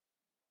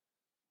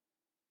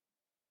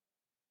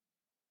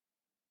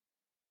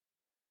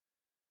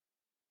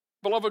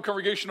Beloved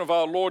congregation of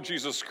our Lord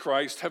Jesus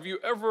Christ, have you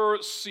ever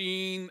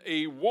seen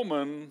a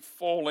woman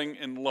falling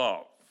in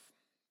love?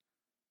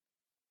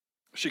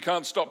 She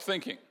can't stop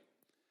thinking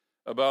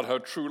about her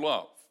true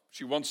love.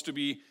 She wants to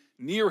be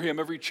near him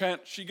every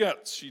chance she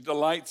gets. She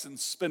delights in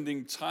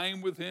spending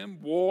time with him,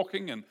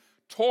 walking and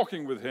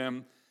talking with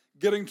him,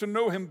 getting to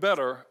know him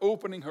better,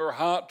 opening her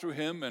heart to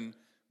him, and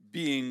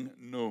being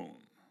known.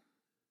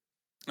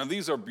 And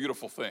these are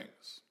beautiful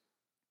things.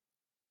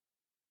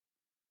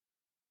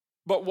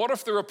 But what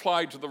if they're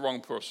applied to the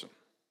wrong person?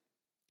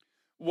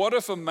 What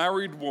if a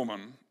married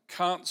woman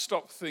can't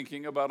stop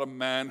thinking about a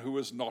man who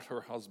is not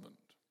her husband?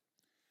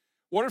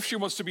 What if she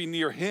wants to be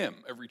near him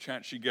every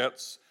chance she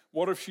gets?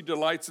 What if she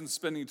delights in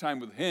spending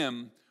time with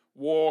him,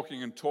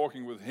 walking and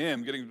talking with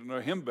him, getting to know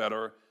him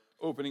better,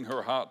 opening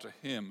her heart to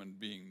him and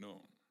being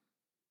known?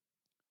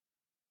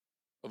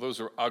 Well,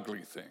 those are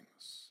ugly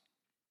things.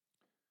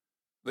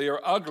 They are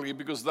ugly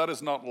because that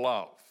is not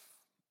love.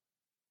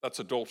 That's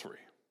adultery.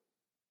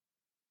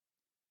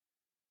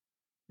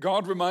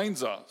 God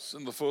reminds us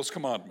in the first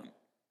commandment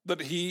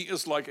that he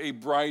is like a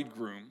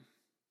bridegroom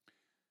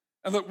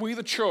and that we,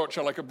 the church,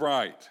 are like a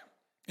bride.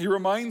 He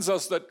reminds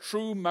us that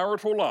true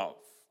marital love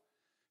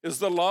is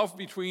the love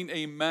between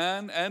a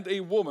man and a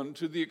woman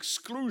to the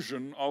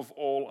exclusion of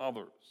all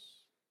others.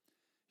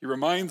 He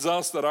reminds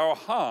us that our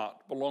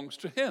heart belongs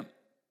to him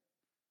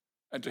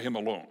and to him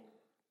alone.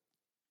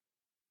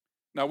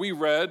 Now, we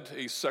read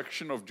a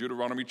section of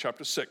Deuteronomy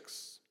chapter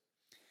 6,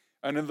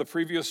 and in the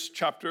previous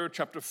chapter,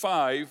 chapter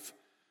 5,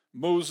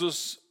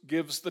 Moses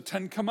gives the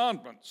 10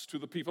 Commandments to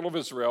the people of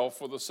Israel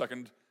for the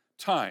second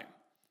time.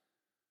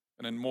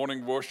 And in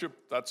morning worship,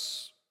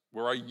 that's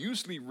where I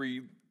usually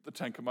read the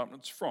 10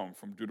 Commandments from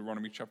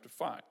Deuteronomy chapter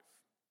 5.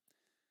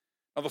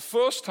 Now, the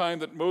first time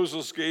that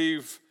Moses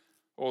gave,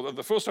 or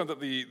the first time that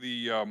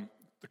the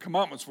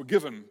commandments were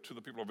given to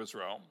the people of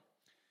Israel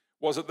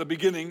was at the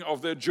beginning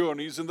of their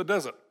journeys in the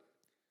desert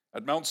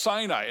at Mount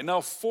Sinai. And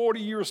now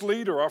 40 years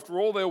later, after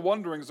all their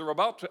wanderings, they're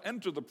about to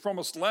enter the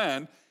promised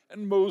land,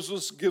 and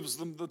Moses gives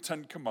them the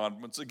 10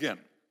 Commandments again.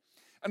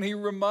 And he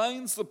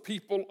reminds the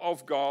people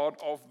of God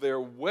of their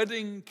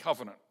wedding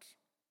covenant,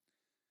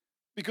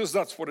 because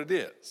that's what it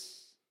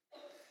is.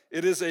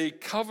 It is a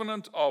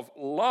covenant of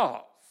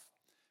love.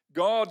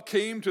 God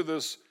came to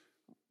this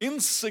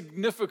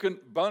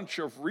insignificant bunch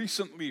of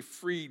recently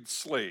freed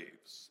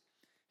slaves.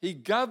 He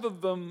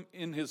gathered them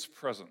in his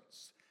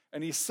presence,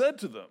 and he said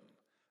to them,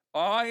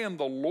 I am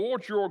the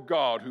Lord your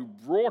God who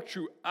brought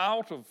you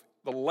out of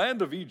the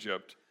land of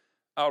Egypt,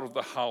 out of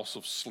the house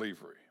of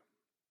slavery.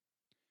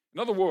 In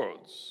other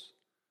words,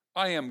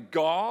 I am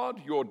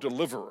God, your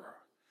deliverer.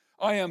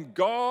 I am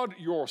God,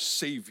 your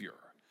savior.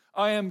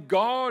 I am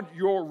God,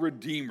 your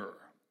redeemer.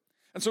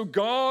 And so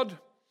God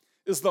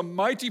is the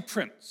mighty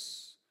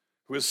prince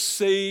who has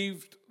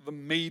saved the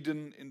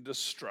maiden in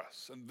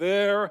distress. And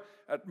there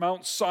at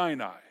Mount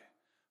Sinai,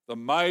 the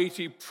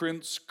mighty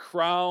prince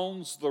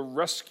crowns the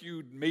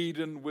rescued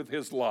maiden with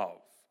his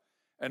love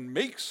and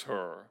makes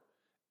her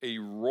a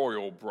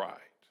royal bride.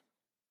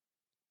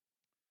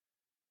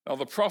 Now,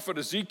 the prophet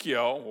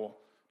Ezekiel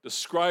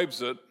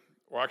describes it,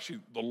 or actually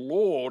the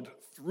Lord,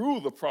 through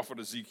the prophet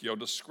Ezekiel,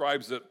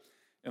 describes it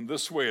in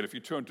this way. And if you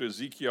turn to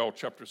Ezekiel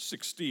chapter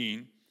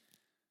 16,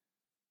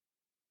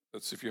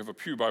 that's if you have a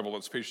Pew Bible,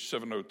 that's page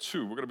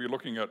 702. We're going to be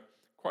looking at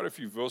quite a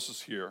few verses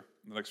here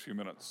in the next few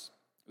minutes.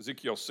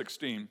 Ezekiel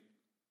 16.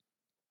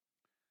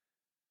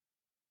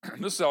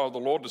 This is how the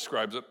Lord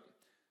describes it.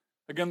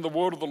 Again, the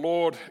word of the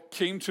Lord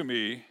came to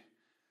me,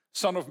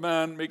 Son of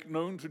man, make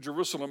known to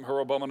Jerusalem her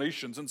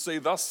abominations, and say,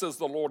 Thus says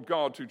the Lord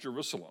God to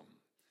Jerusalem,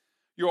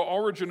 Your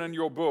origin and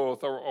your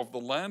birth are of the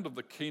land of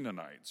the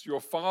Canaanites.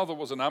 Your father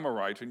was an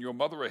Amorite, and your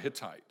mother a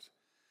Hittite.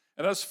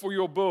 And as for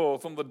your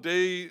birth, on the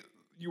day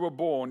you were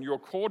born, your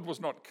cord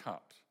was not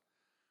cut,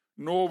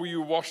 nor were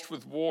you washed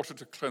with water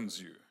to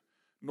cleanse you,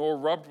 nor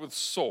rubbed with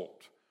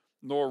salt,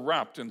 nor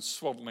wrapped in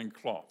swaddling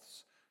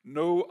cloths.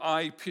 No,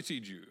 I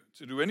pitied you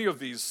to do any of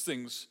these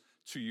things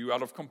to you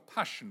out of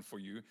compassion for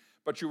you,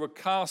 but you were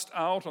cast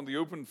out on the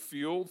open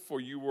field, for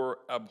you were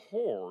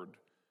abhorred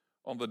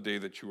on the day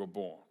that you were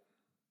born.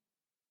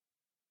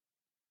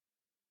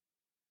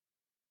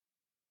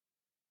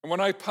 And when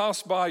I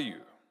passed by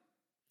you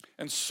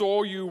and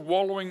saw you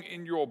wallowing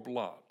in your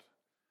blood,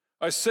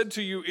 I said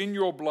to you, in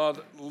your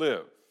blood,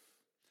 live.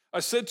 I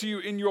said to you,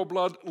 in your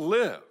blood,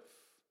 live.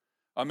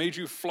 I made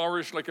you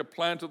flourish like a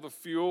plant of the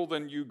field,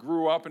 and you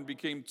grew up and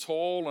became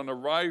tall and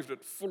arrived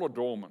at full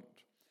adornment.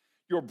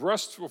 Your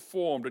breasts were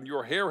formed and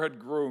your hair had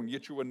grown,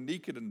 yet you were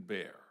naked and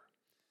bare.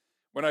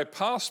 When I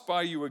passed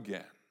by you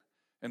again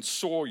and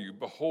saw you,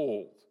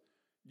 behold,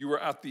 you were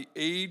at the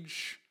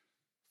age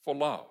for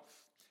love.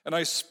 And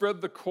I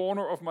spread the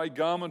corner of my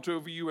garment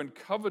over you and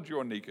covered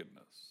your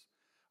nakedness.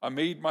 I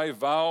made my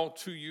vow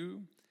to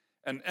you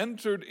and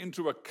entered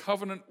into a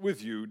covenant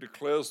with you,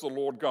 declares the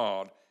Lord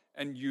God,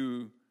 and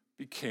you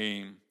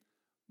became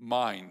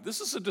mine.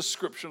 This is a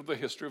description of the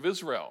history of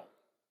Israel.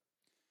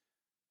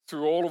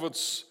 Through all of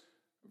its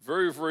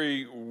very,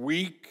 very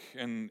weak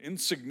and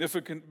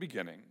insignificant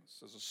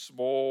beginnings as a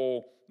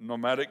small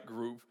nomadic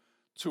group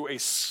to a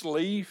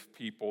slave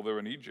people there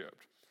in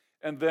Egypt.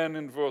 And then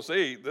in verse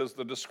 8, there's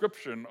the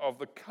description of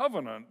the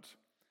covenant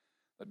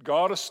that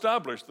God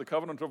established, the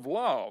covenant of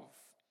love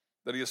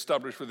that he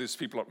established with his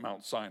people at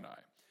Mount Sinai.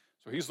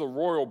 So he's the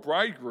royal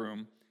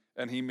bridegroom,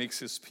 and he makes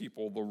his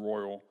people the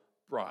royal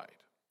bride.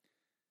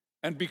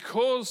 And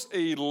because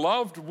a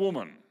loved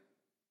woman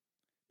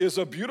is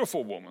a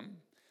beautiful woman,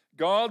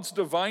 God's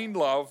divine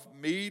love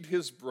made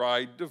his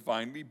bride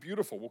divinely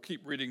beautiful. We'll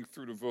keep reading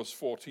through to verse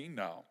 14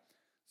 now.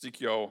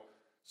 Ezekiel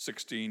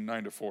 16,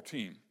 9 to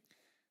 14.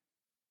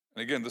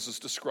 And again, this is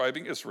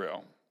describing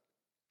Israel.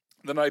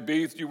 Then I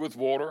bathed you with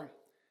water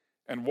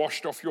and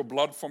washed off your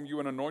blood from you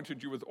and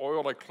anointed you with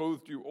oil. I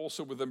clothed you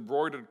also with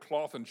embroidered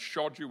cloth and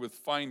shod you with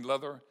fine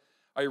leather.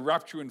 I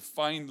wrapped you in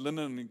fine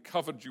linen and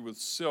covered you with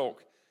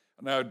silk.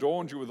 And I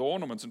adorned you with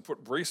ornaments and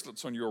put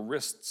bracelets on your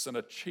wrists and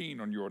a chain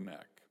on your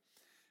neck.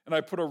 And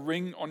I put a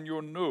ring on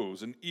your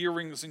nose and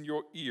earrings in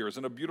your ears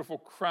and a beautiful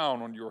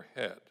crown on your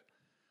head.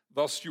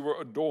 Thus you were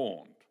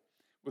adorned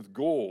with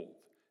gold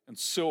and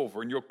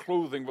silver, and your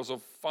clothing was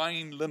of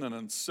fine linen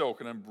and silk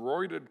and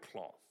embroidered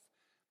cloth.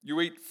 You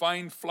ate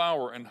fine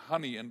flour and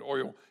honey and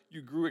oil.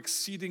 You grew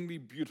exceedingly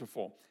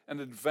beautiful and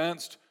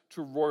advanced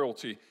to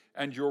royalty,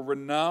 and your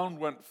renown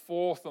went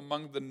forth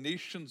among the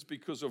nations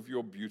because of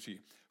your beauty.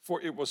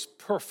 For it was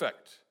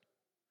perfect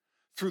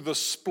through the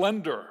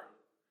splendor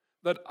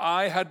that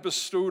I had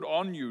bestowed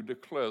on you,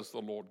 declares the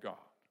Lord God.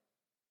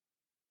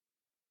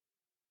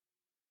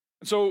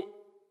 And so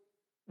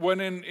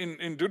when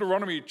in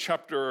Deuteronomy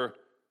chapter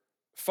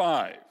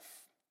 5,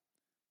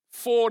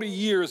 40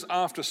 years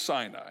after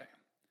Sinai,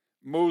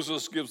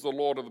 Moses gives the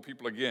law to the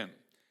people again.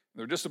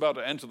 They're just about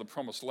to enter the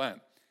promised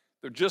land.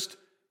 They're just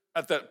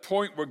at that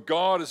point where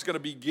God is going to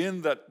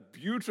begin that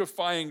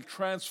beautifying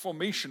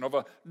transformation of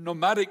a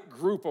nomadic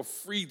group of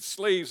freed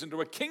slaves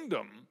into a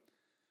kingdom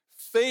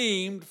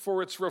famed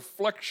for its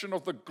reflection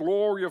of the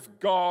glory of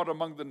God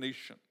among the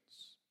nations.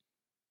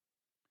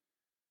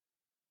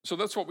 So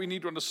that's what we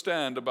need to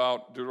understand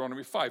about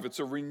Deuteronomy 5. It's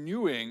a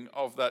renewing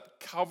of that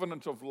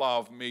covenant of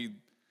love made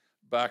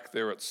back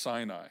there at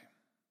Sinai.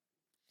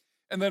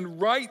 And then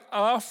right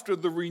after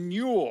the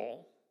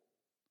renewal,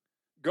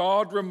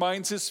 God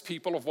reminds his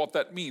people of what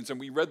that means. And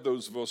we read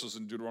those verses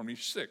in Deuteronomy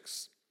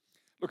 6.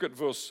 Look at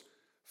verse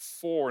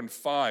 4 and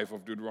 5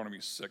 of Deuteronomy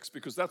 6,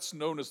 because that's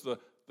known as the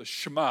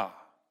Shema.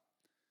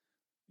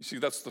 You see,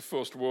 that's the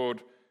first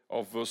word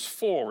of verse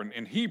 4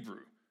 in Hebrew.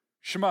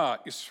 Shema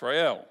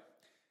Israel.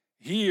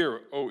 Hear,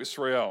 O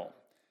Israel,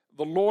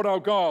 the Lord our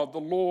God, the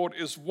Lord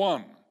is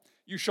one.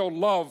 You shall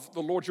love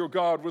the Lord your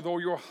God with all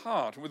your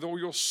heart, with all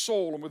your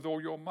soul, and with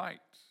all your might.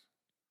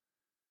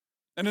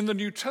 And in the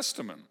New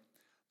Testament,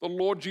 the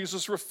Lord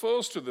Jesus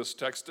refers to this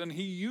text, and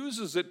he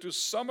uses it to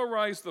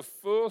summarize the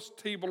first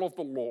table of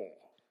the law.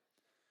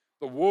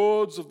 The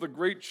words of the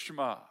great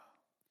Shema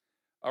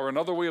are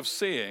another way of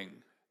saying,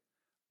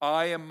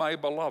 I am my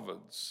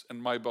beloved's,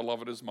 and my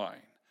beloved is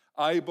mine.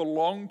 I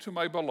belong to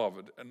my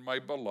beloved, and my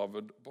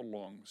beloved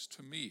belongs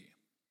to me.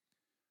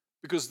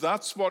 Because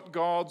that's what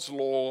God's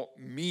law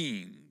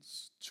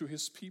means to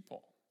his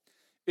people.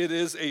 It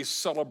is a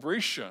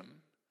celebration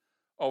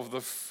of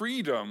the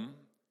freedom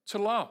to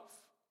love.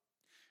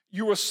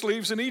 You were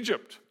slaves in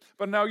Egypt,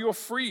 but now you're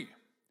free.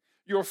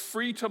 You're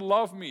free to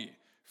love me,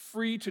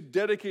 free to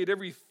dedicate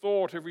every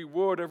thought, every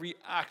word, every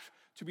act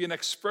to be an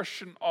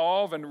expression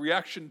of and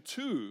reaction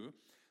to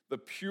the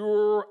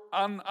pure,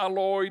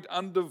 unalloyed,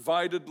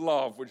 undivided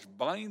love which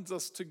binds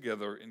us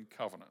together in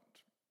covenant.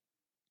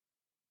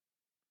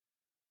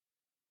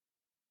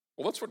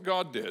 Well, that's what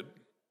God did,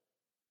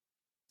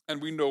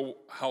 and we know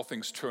how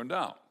things turned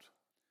out.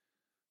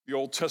 The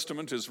Old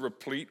Testament is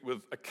replete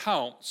with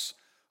accounts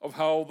of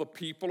how the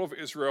people of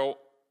Israel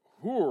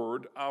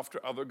whored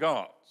after other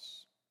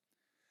gods.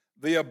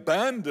 They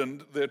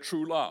abandoned their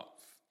true love,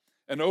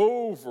 and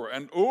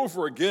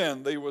over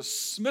again they were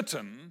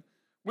smitten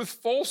with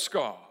false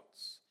gods.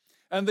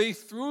 And they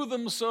threw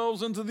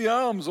themselves into the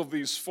arms of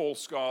these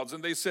false gods,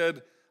 and they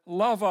said,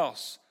 love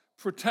us,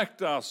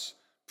 protect us,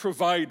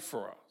 provide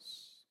for us.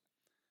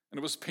 And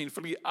it was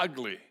painfully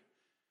ugly.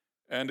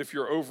 And if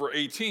you're over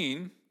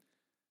 18,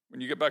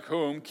 when you get back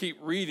home, keep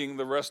reading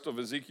the rest of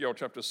Ezekiel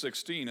chapter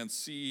 16 and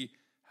see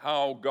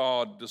how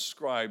God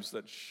describes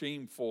that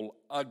shameful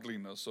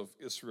ugliness of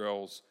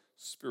Israel's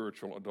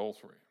spiritual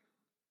adultery.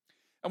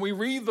 And we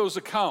read those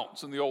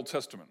accounts in the Old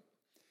Testament,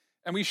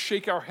 and we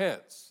shake our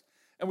heads,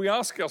 and we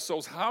ask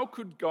ourselves, how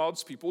could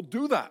God's people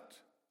do that?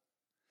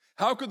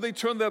 How could they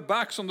turn their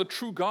backs on the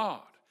true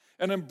God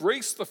and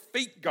embrace the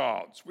fake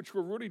gods, which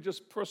were really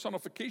just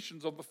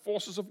personifications of the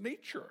forces of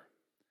nature?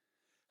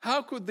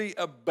 How could they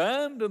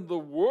abandon the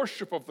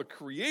worship of the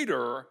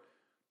Creator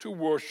to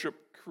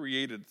worship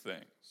created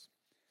things?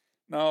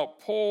 Now,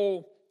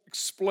 Paul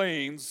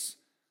explains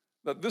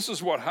that this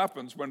is what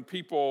happens when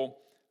people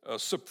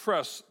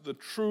suppress the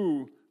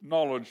true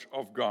knowledge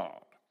of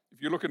God.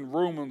 If you look in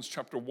Romans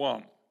chapter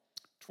 1,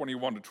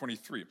 21 to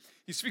 23,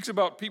 he speaks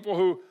about people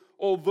who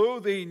although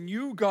they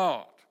knew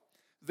God,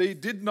 they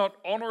did not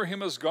honor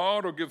him as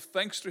God or give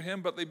thanks to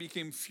him, but they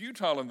became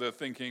futile in their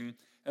thinking,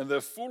 and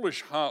their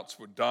foolish hearts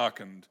were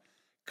darkened.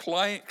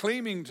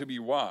 Claiming to be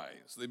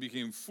wise, they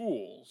became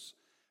fools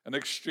and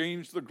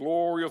exchanged the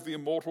glory of the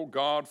immortal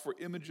God for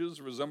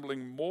images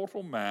resembling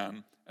mortal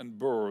man and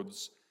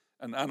birds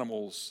and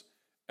animals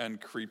and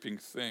creeping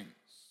things.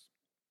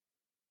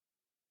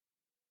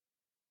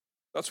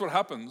 That's what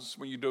happens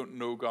when you don't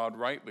know God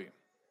rightly.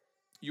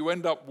 You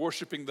end up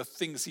worshiping the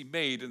things he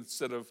made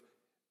instead of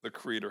the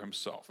Creator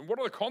himself. And what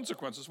are the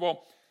consequences?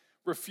 Well,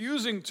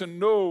 refusing to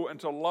know and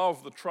to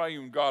love the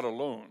triune God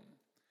alone,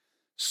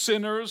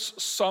 sinners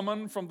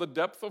summon from the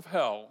depth of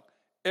hell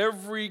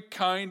every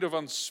kind of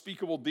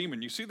unspeakable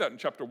demon. You see that in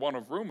chapter 1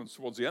 of Romans,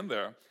 towards the end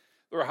there.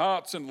 Their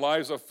hearts and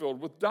lives are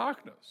filled with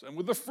darkness and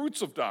with the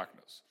fruits of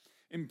darkness: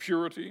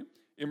 impurity,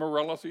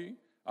 immorality,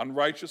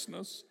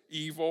 unrighteousness,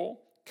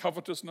 evil,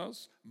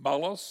 covetousness,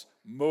 malice,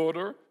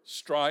 murder,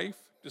 strife,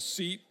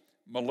 deceit,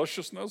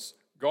 maliciousness,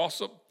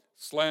 gossip,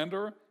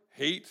 slander,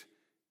 hate,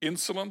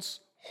 insolence,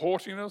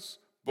 haughtiness,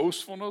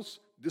 boastfulness,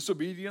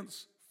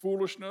 disobedience,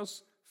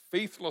 foolishness,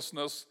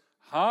 faithlessness,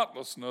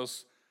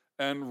 heartlessness,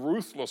 and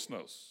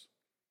ruthlessness.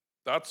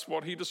 That's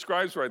what he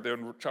describes right there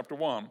in chapter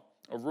 1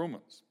 of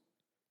Romans.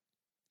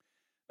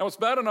 Now, it's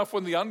bad enough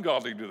when the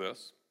ungodly do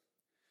this,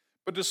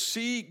 but to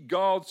see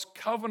God's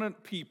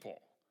covenant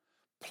people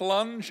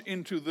plunge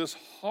into this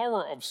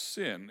horror of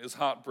sin is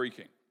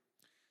heartbreaking.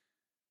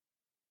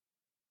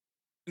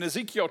 In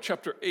Ezekiel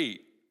chapter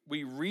 8,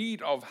 we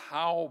read of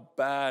how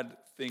bad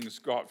things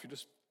got. If you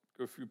just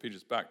go a few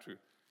pages back to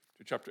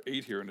chapter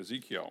 8 here in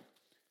Ezekiel.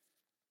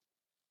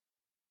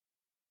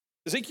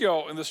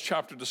 Ezekiel in this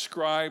chapter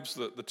describes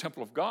the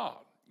temple of God.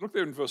 Look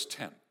there in verse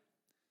 10.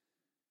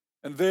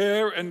 And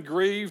there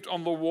engraved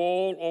on the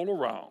wall all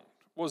around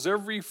was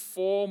every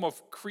form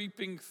of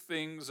creeping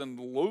things and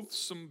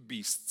loathsome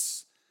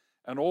beasts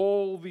and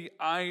all the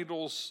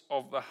idols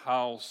of the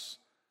house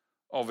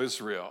of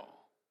Israel.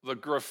 The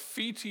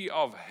graffiti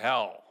of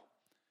hell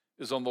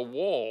is on the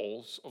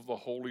walls of the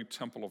holy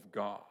temple of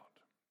God.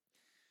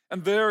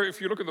 And there,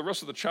 if you look at the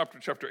rest of the chapter,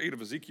 chapter 8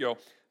 of Ezekiel,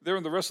 there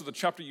in the rest of the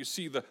chapter you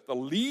see the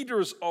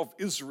leaders of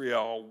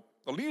Israel,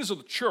 the leaders of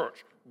the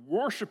church,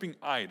 worshiping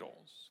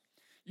idols.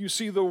 You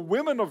see the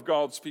women of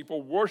God's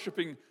people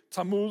worshiping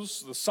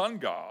Tammuz, the sun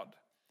god.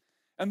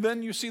 And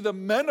then you see the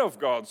men of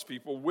God's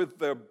people with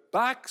their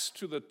backs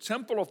to the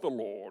temple of the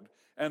Lord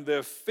and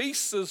their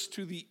faces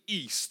to the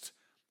east,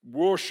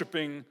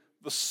 worshiping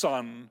the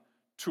sun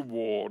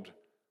toward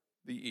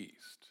the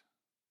east.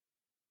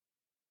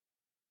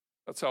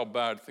 That's how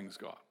bad things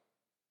got.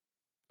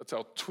 That's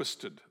how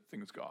twisted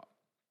things got.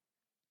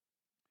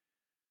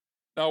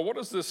 Now, what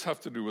does this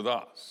have to do with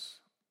us?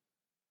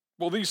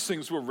 Well, these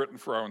things were written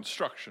for our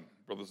instruction,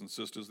 brothers and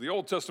sisters. The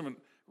Old Testament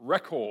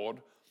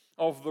record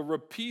of the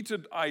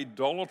repeated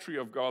idolatry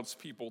of God's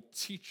people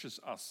teaches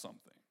us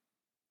something.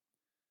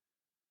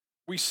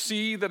 We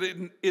see that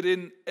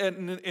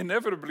it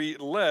inevitably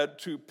led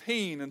to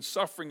pain and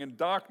suffering and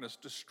darkness,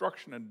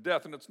 destruction and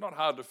death, and it's not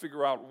hard to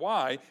figure out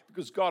why,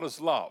 because God is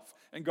love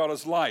and God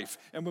is life,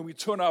 and when we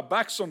turn our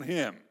backs on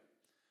him,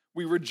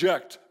 we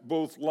reject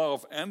both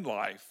love and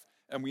life,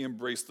 and we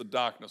embrace the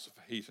darkness of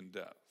hate and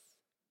death.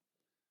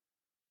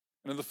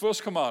 And in the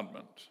first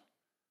commandment,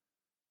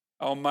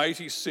 our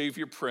mighty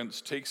Savior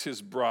Prince takes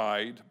his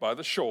bride by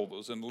the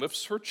shoulders and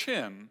lifts her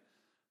chin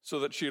so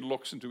that she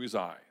looks into his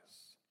eyes.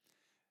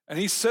 And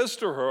he says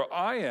to her,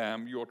 I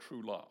am your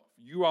true love.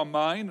 You are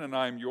mine and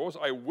I am yours.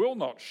 I will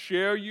not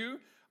share you.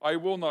 I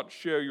will not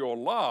share your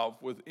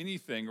love with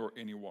anything or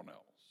anyone else.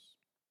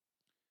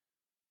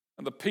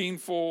 And the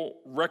painful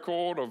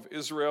record of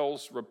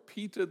Israel's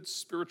repeated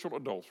spiritual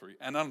adultery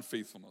and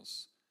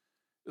unfaithfulness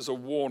is a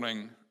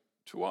warning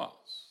to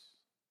us.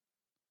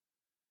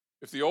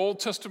 If the Old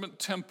Testament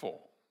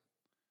temple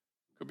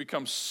could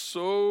become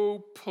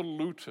so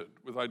polluted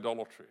with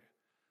idolatry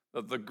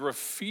that the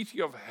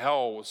graffiti of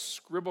hell was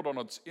scribbled on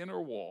its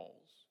inner walls,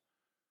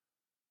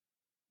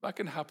 that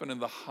can happen in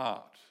the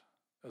heart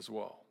as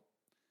well.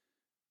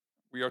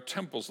 We are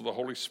temples of the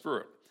Holy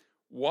Spirit.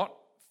 What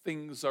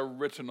things are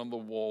written on the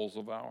walls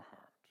of our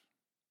heart?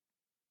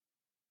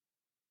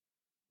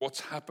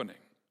 What's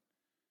happening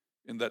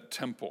in that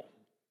temple,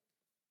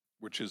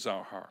 which is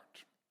our heart?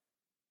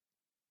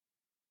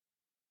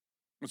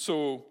 And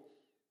so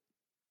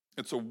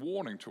it's a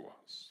warning to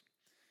us.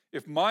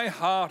 If my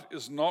heart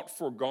is not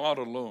for God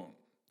alone,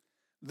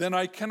 then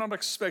I cannot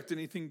expect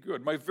anything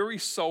good. My very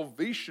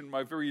salvation,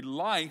 my very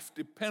life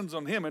depends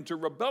on him, and to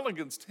rebel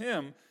against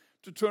him,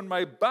 to turn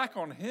my back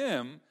on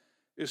him,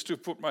 is to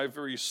put my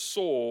very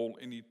soul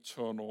in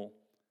eternal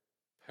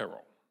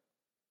peril.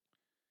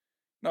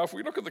 Now, if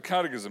we look at the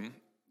Catechism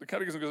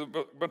gives a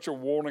bunch of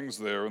warnings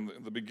there in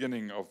the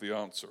beginning of the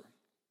answer.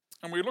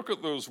 And we look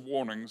at those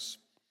warnings,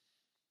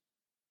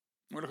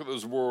 we look at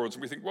those words,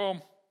 and we think,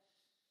 well,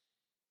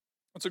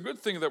 it's a good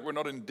thing that we're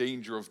not in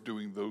danger of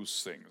doing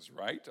those things,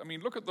 right? I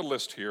mean, look at the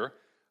list here.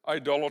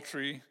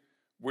 Idolatry,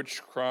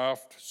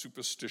 witchcraft,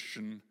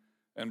 superstition,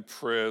 and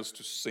prayers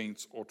to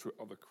saints or to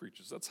other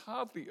creatures. That's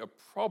hardly a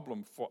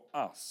problem for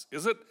us,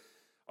 is it?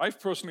 I've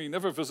personally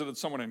never visited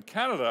someone in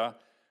Canada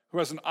who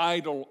has an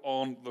idol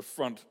on the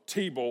front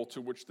table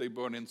to which they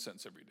burn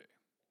incense every day.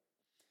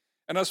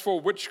 And as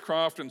for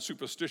witchcraft and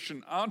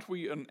superstition, aren't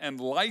we an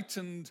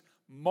enlightened,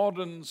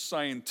 modern,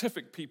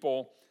 scientific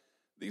people?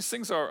 These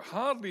things are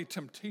hardly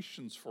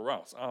temptations for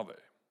us, are they?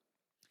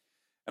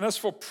 And as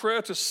for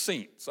prayer to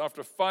saints,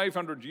 after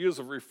 500 years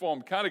of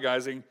Reformed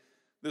catechizing,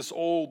 this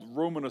old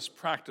Romanist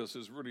practice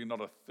is really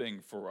not a thing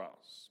for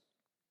us.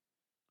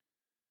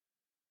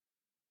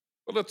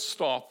 But let's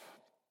stop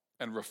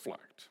and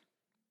reflect.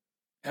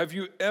 Have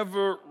you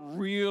ever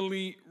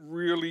really,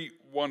 really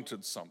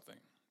wanted something?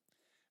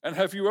 And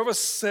have you ever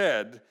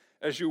said,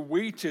 as you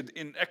waited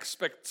in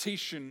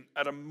expectation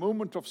at a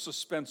moment of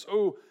suspense,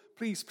 oh,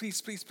 please,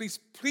 please, please, please,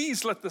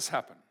 please let this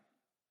happen?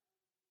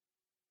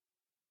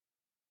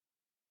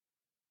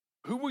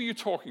 Who were you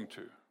talking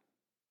to?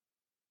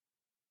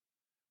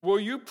 Were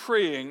you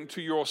praying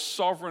to your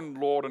sovereign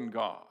Lord and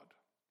God?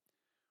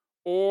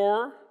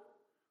 Or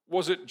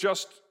was it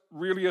just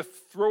really a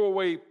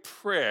throwaway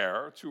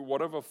prayer to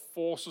whatever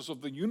forces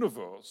of the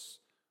universe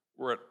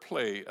were at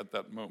play at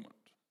that moment?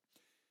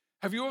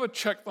 Have you ever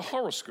checked the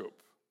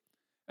horoscope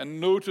and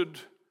noted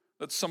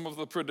that some of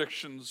the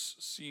predictions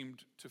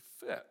seemed to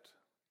fit?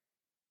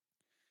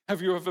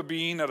 Have you ever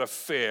been at a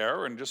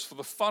fair and just for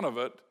the fun of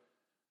it,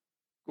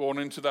 gone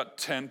into that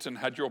tent and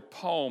had your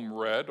palm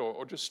read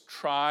or just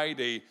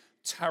tried a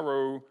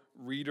tarot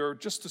reader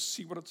just to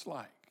see what it's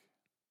like?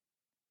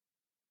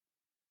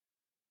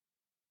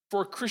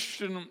 For a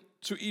Christian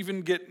to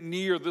even get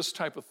near this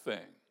type of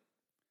thing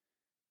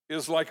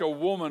is like a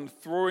woman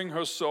throwing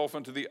herself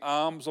into the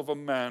arms of a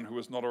man who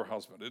is not her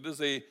husband. It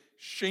is a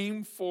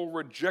shameful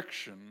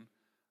rejection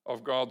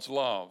of God's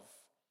love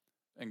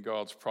and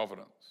God's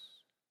providence.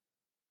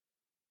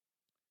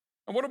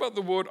 And what about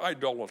the word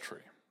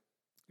idolatry?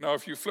 Now,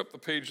 if you flip the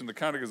page in the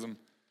Catechism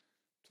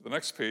to the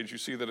next page, you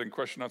see that in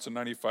question answer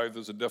 95,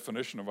 there's a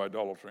definition of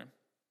idolatry.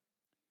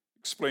 It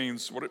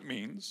explains what it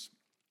means.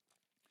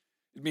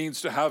 It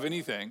means to have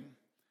anything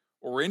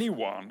or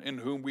anyone in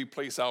whom we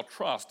place our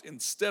trust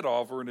instead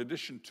of or in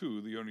addition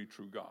to the only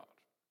true God.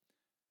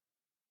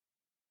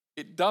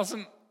 It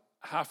doesn't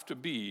have to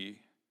be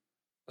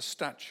a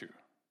statue.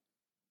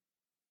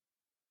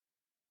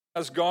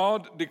 As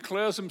God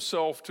declares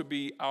himself to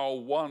be our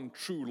one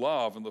true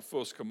love in the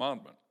first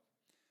commandment,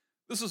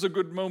 this is a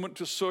good moment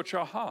to search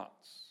our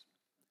hearts.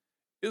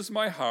 Is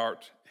my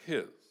heart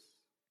his?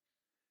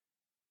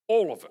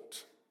 All of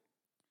it.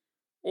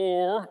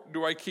 Or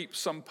do I keep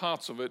some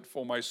parts of it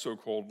for my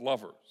so-called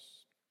lovers?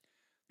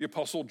 The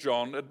Apostle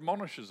John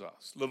admonishes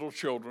us, little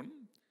children,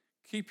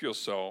 keep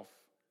yourself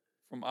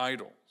from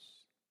idols.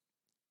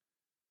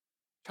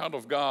 Child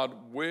of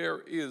God, where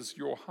is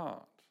your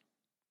heart?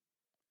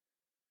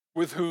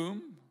 With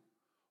whom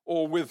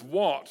or with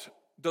what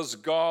does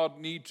God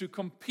need to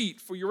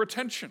compete for your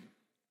attention?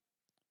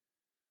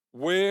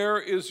 Where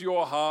is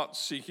your heart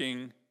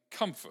seeking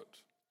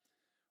comfort?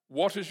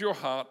 What is your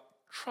heart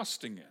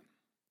trusting in?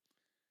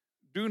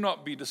 Do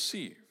not be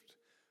deceived.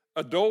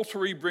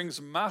 Adultery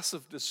brings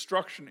massive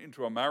destruction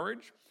into a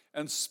marriage,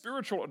 and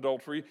spiritual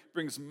adultery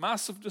brings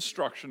massive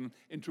destruction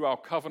into our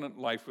covenant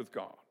life with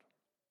God.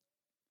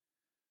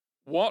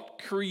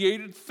 What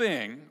created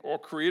thing or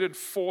created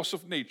force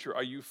of nature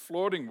are you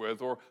flirting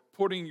with or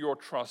putting your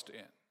trust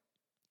in?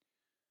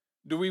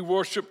 Do we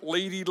worship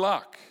Lady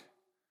Luck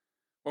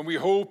when we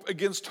hope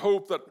against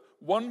hope that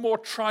one more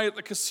try at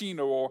the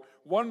casino or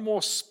one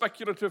more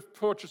speculative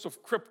purchase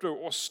of crypto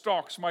or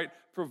stocks might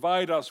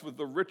provide us with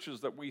the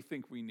riches that we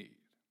think we need?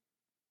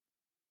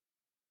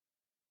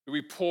 Do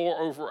we pore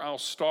over our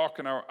stock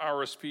and our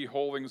RSP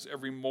holdings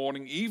every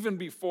morning, even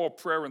before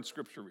prayer and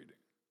scripture reading?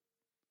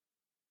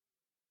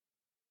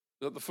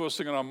 Is that the first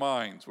thing on our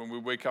minds when we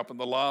wake up and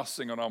the last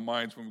thing on our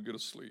minds when we go to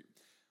sleep?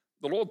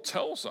 The Lord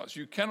tells us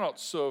you cannot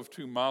serve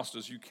two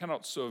masters. You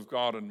cannot serve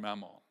God and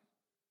mammon.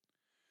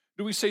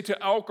 Do we say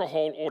to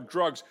alcohol or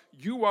drugs,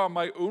 you are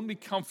my only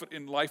comfort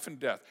in life and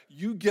death.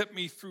 You get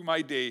me through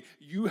my day.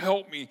 You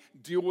help me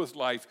deal with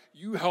life.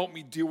 You help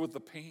me deal with the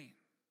pain.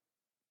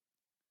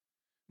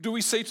 Do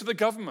we say to the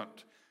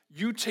government,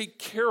 you take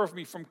care of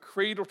me from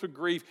cradle to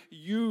grave.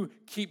 You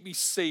keep me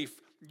safe.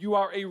 You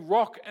are a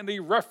rock and a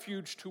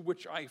refuge to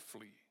which I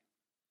flee.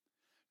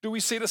 Do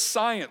we say to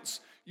science,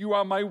 you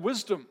are my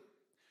wisdom.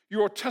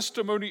 Your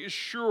testimony is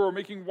sure,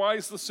 making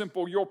wise the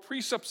simple. Your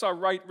precepts are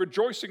right,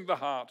 rejoicing the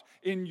heart.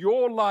 In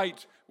your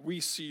light, we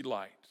see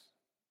light.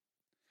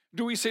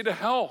 Do we say to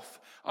health,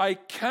 I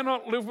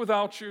cannot live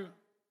without you.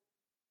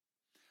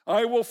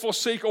 I will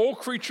forsake all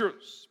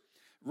creatures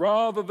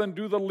rather than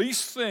do the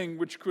least thing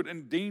which could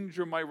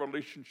endanger my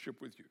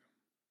relationship with you.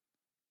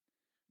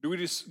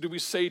 Do we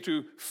say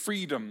to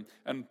freedom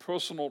and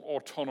personal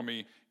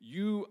autonomy,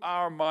 you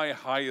are my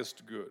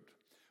highest good.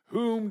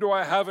 Whom do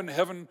I have in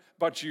heaven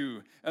but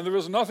you? And there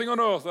is nothing on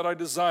earth that I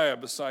desire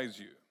besides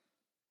you.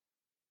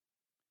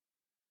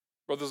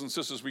 Brothers and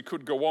sisters, we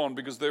could go on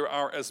because there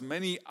are as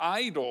many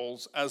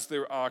idols as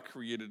there are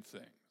created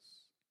things.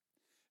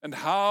 and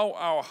how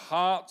our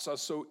hearts are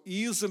so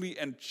easily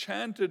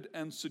enchanted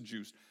and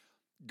seduced,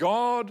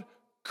 God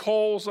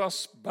calls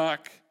us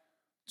back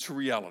to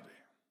reality.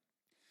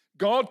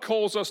 God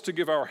calls us to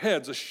give our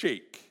heads a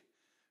shake.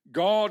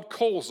 God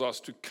calls us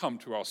to come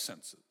to our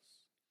senses.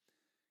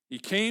 He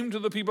came to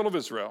the people of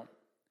Israel,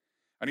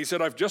 and he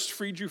said, I've just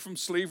freed you from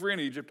slavery in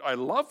Egypt. I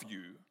love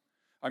you.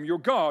 I'm your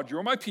God.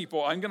 You're my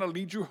people. I'm going to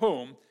lead you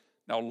home.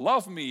 Now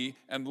love me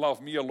and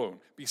love me alone.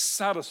 Be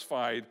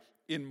satisfied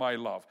in my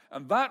love.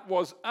 And that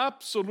was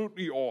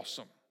absolutely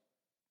awesome.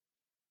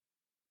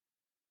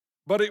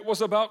 But it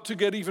was about to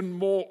get even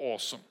more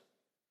awesome,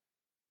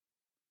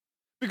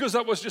 because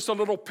that was just a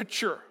little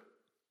picture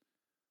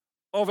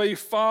of a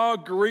far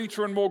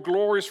greater and more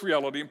glorious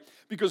reality,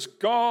 because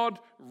God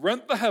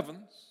rent the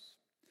heavens,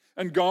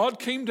 and God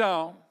came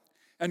down,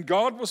 and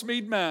God was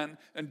made man,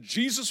 and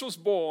Jesus was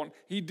born.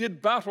 He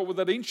did battle with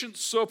that ancient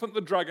serpent,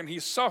 the dragon. He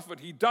suffered,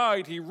 he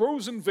died, he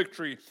rose in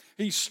victory.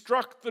 He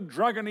struck the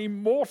dragon a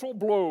mortal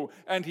blow,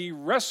 and he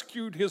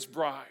rescued his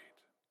bride.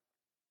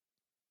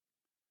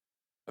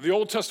 The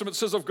Old Testament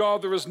says of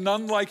God, there is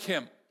none like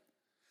him.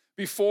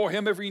 Before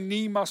him every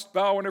knee must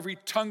bow and every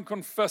tongue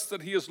confess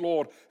that he is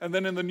Lord. And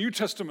then in the New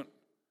Testament,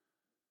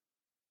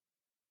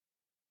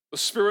 the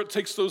Spirit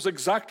takes those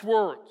exact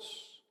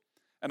words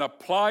and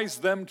applies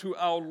them to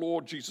our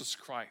Lord Jesus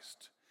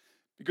Christ,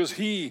 because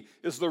he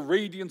is the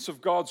radiance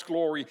of God's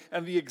glory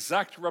and the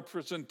exact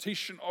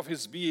representation of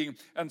his being.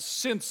 And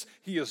since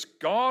he is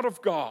God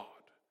of God,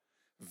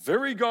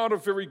 very God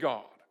of very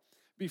God,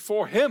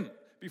 before him,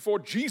 before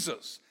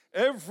Jesus,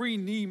 every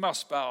knee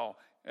must bow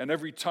and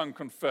every tongue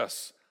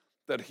confess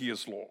that he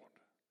is Lord.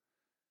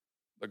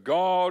 The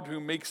God who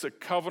makes a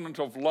covenant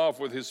of love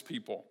with his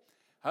people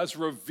has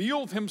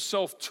revealed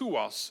himself to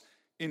us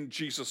in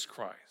Jesus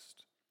Christ.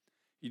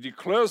 He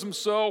declares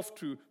himself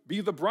to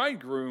be the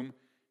bridegroom.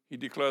 He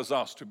declares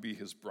us to be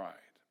his bride.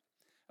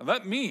 And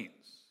that means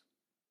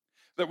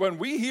that when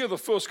we hear the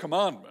first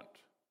commandment,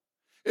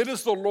 it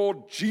is the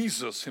Lord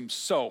Jesus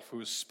himself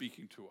who is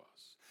speaking to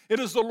us. It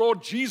is the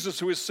Lord Jesus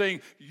who is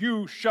saying,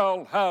 you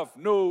shall have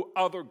no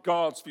other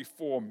gods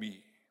before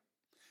me.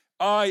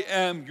 I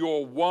am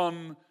your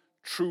one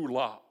true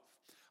love.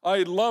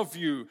 I love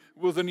you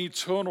with an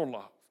eternal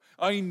love.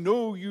 I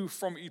know you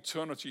from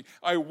eternity.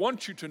 I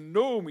want you to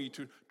know me,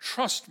 to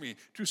trust me,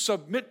 to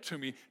submit to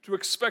me, to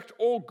expect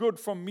all good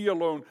from me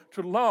alone,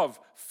 to love,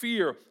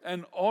 fear,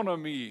 and honor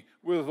me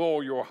with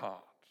all your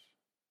heart.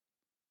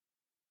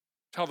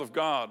 Child of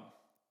God,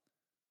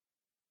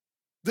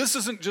 this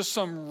isn't just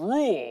some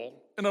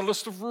rule in a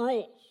list of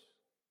rules.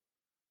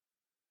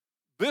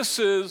 This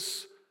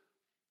is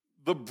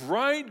the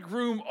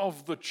bridegroom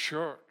of the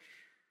church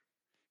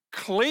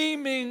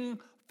claiming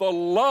the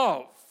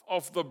love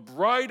of the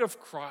bride of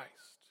Christ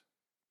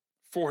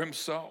for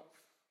himself.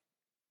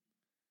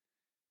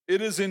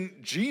 It is in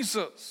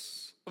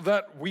Jesus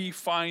that we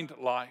find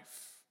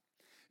life.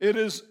 It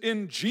is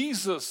in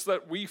Jesus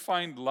that we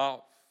find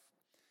love.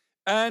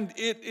 And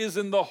it is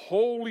in the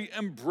holy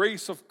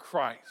embrace of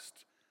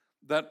Christ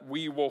that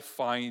we will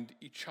find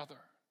each other.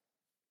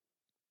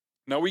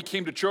 Now, we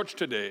came to church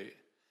today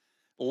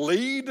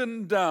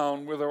laden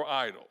down with our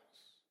idols.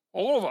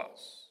 All of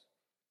us.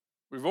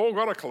 We've all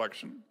got a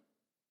collection.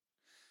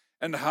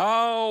 And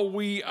how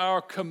we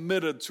are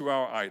committed to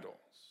our idols.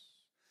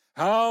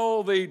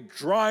 How they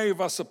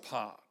drive us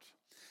apart.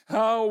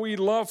 How we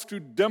love to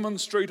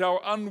demonstrate our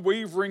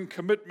unwavering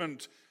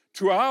commitment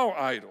to our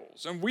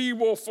idols. And we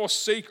will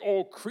forsake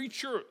all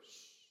creatures.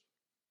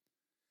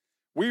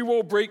 We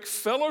will break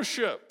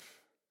fellowship.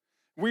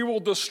 We will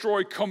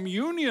destroy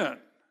communion.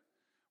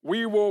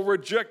 We will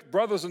reject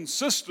brothers and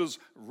sisters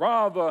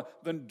rather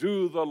than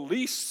do the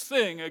least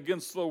thing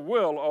against the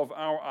will of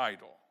our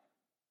idol.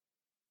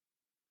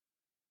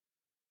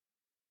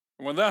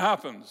 When that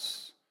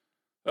happens,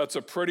 that's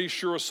a pretty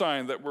sure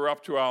sign that we're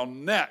up to our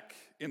neck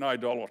in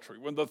idolatry.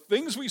 When the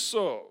things we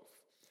serve,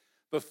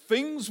 the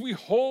things we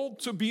hold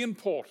to be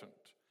important,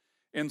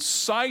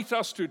 incite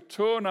us to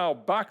turn our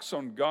backs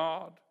on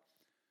God,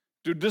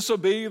 to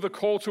disobey the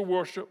call to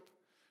worship,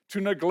 to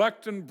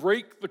neglect and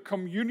break the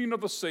communion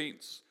of the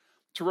saints,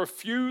 to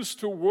refuse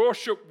to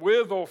worship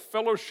with or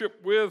fellowship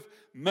with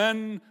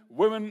men,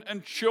 women,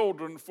 and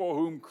children for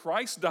whom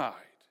Christ died.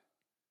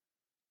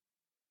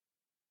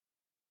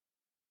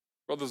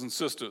 Brothers and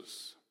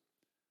sisters,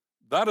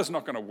 that is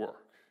not going to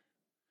work.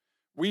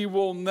 We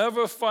will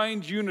never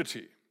find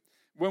unity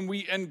when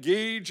we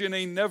engage in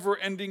a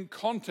never-ending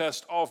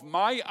contest of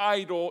my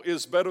idol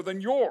is better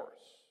than yours.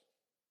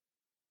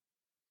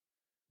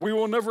 We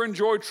will never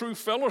enjoy true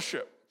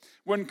fellowship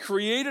when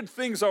created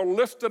things are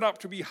lifted up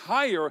to be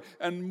higher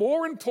and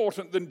more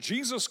important than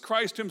Jesus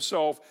Christ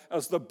himself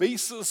as the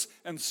basis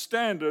and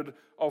standard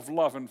of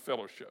love and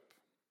fellowship.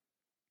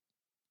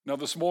 Now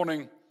this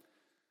morning,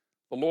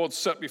 the Lord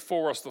set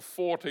before us the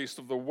foretaste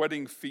of the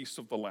wedding feast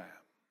of the Lamb.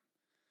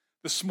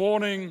 This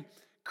morning,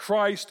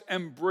 Christ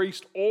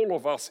embraced all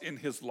of us in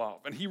his love,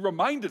 and he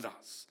reminded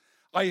us,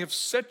 I have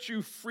set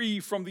you free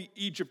from the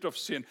Egypt of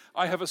sin.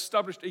 I have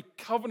established a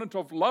covenant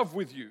of love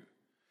with you.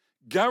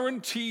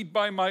 guaranteed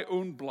by my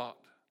own blood.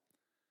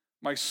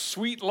 My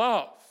sweet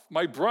love,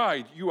 my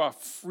bride, you are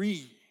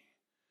free.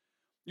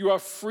 You are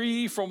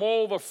free from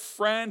all the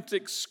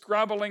frantic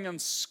scrabbling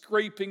and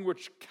scraping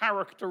which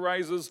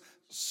characterizes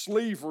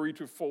slavery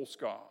to false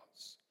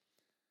gods.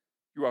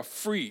 You are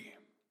free.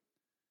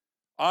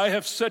 I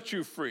have set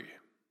you free.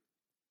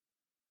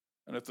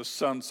 And if the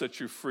Son sets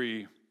you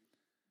free,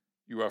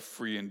 you are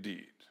free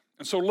indeed.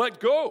 And so let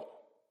go.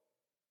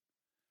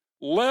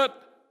 Let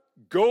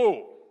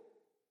go.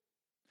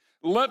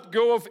 Let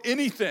go of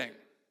anything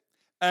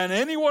and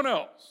anyone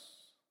else,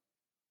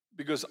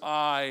 because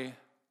I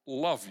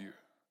love you.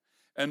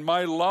 And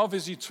my love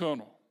is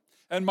eternal.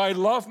 And my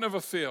love never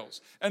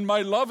fails. And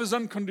my love is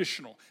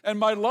unconditional. And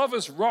my love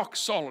is rock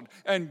solid.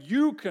 And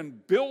you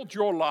can build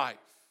your life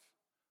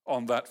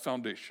on that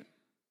foundation.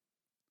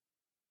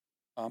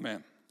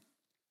 Amen.